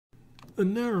A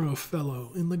narrow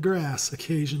fellow in the grass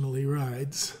occasionally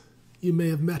rides. You may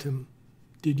have met him.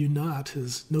 Did you not?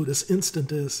 His notice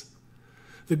instant is.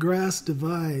 The grass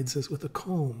divides as with a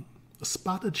comb. A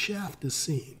spotted shaft is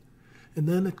seen, and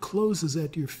then it closes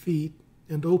at your feet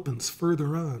and opens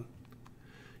further on.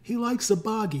 He likes a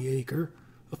boggy acre,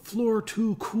 a floor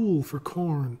too cool for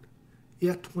corn.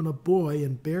 Yet when a boy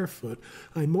and barefoot,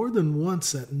 I more than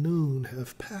once at noon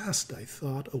have passed, I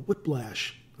thought, a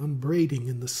whiplash unbraiding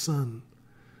in the sun.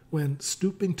 When,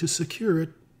 stooping to secure it,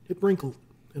 it wrinkled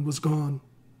and was gone.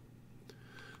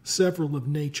 Several of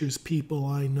nature's people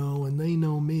I know, and they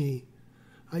know me.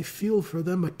 I feel for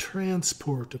them a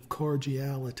transport of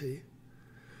cordiality.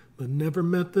 But never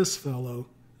met this fellow,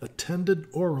 attended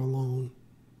or alone,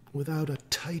 without a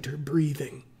tighter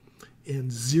breathing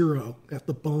and zero at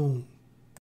the bone.